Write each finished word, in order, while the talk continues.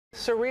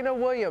Serena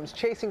Williams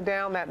chasing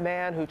down that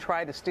man who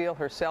tried to steal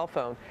her cell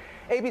phone.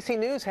 ABC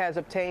News has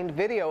obtained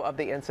video of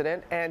the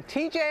incident, and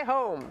TJ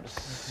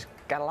Holmes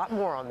got a lot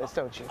more on this,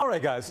 don't you? All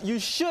right, guys, you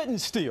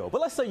shouldn't steal,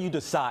 but let's say you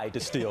decide to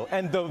steal,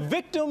 and the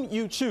victim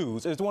you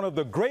choose is one of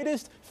the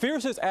greatest,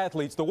 fiercest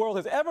athletes the world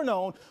has ever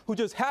known, who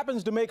just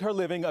happens to make her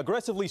living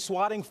aggressively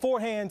swatting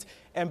forehands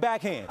and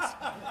backhands.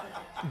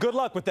 Good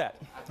luck with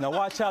that. Now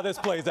watch how this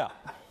plays out.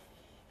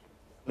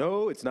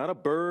 No, it's not a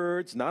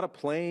bird, it's not a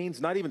plane,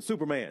 it's not even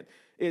Superman.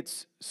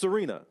 It's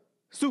Serena,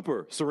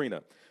 Super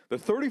Serena. The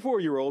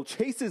 34-year-old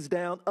chases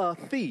down a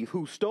thief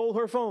who stole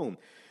her phone.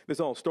 This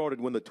all started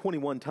when the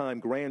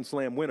 21-time Grand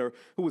Slam winner,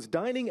 who was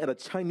dining at a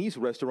Chinese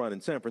restaurant in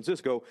San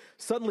Francisco,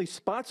 suddenly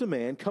spots a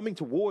man coming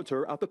towards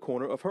her out the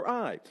corner of her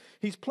eye.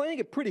 He's playing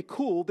it pretty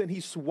cool, then he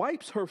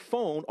swipes her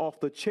phone off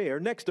the chair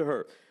next to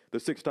her. The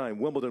six-time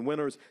Wimbledon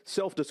winner's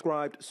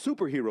self-described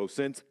superhero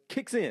sense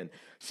kicks in.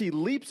 She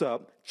leaps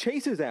up,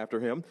 chases after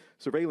him.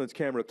 Surveillance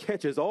camera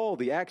catches all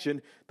the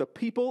action. The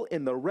people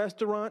in the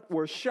restaurant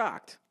were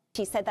shocked.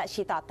 She said that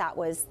she thought that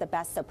was the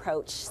best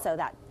approach so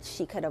that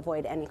she could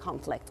avoid any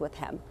conflict with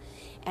him.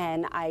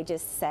 And I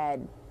just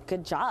said,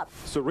 good job.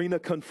 Serena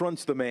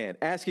confronts the man,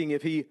 asking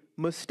if he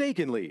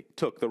mistakenly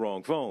took the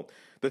wrong phone.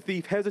 The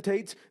thief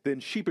hesitates,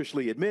 then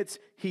sheepishly admits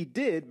he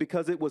did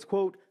because it was,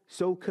 quote,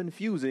 so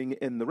confusing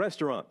in the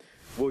restaurant.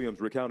 Williams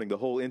recounting the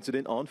whole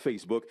incident on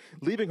Facebook,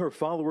 leaving her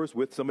followers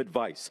with some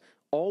advice.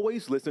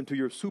 Always listen to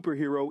your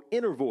superhero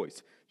inner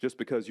voice. Just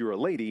because you're a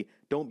lady,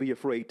 don't be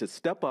afraid to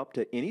step up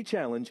to any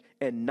challenge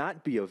and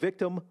not be a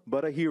victim,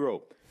 but a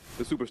hero.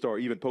 The superstar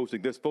even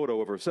posting this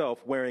photo of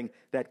herself wearing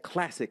that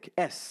classic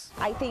S.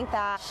 I think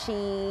that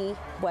she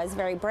was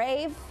very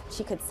brave.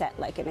 She could set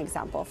like an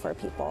example for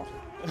people.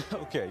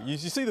 Okay, you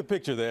see the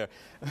picture there.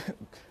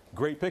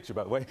 Great picture,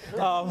 by the way.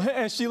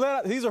 And she let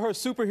out, these are her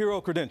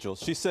superhero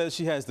credentials. She says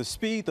she has the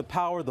speed, the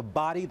power, the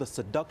body, the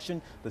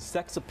seduction, the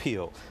sex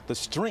appeal, the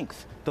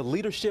strength, the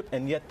leadership,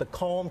 and yet the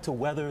calm to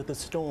weather the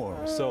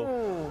storm.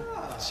 So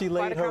she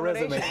laid her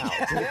resume out.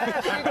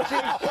 Yeah,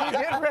 she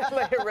did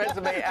lay her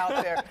resume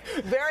out there.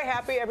 Very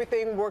happy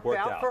everything worked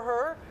out for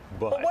her.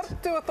 But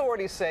what do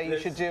authorities say you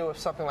should do if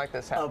something like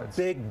this happens? A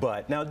big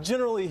but. Now,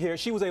 generally here,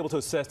 she was able to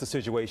assess the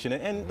situation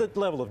and the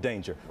level of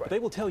danger. Right. But they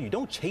will tell you,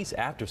 don't chase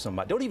after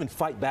somebody. Don't even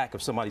fight back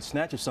if somebody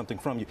snatches something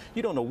from you.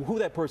 You don't know who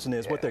that person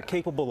is, what they're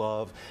capable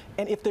of,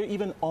 and if they're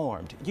even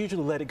armed.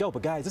 Usually let it go.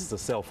 But guys, this is a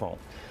cell phone.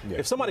 Yeah.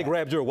 If somebody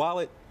grabbed your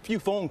wallet, few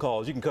phone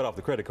calls, you can cut off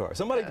the credit card.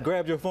 Somebody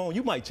grabbed your phone,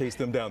 you might chase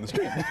them down the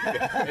street.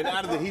 And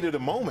out of the heat of the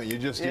moment, you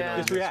just, you know,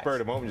 just the spur of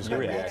the moment, just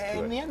react to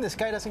it. In the end, this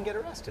guy doesn't get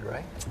arrested,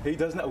 right? He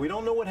does not. We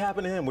don't know what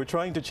happened to him. We're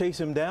trying to chase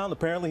him down.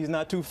 Apparently, he's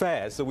not too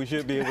fast, so we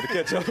should be able to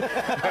catch up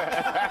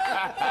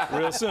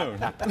real soon.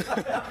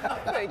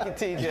 Thank you,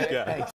 TJ. Yeah.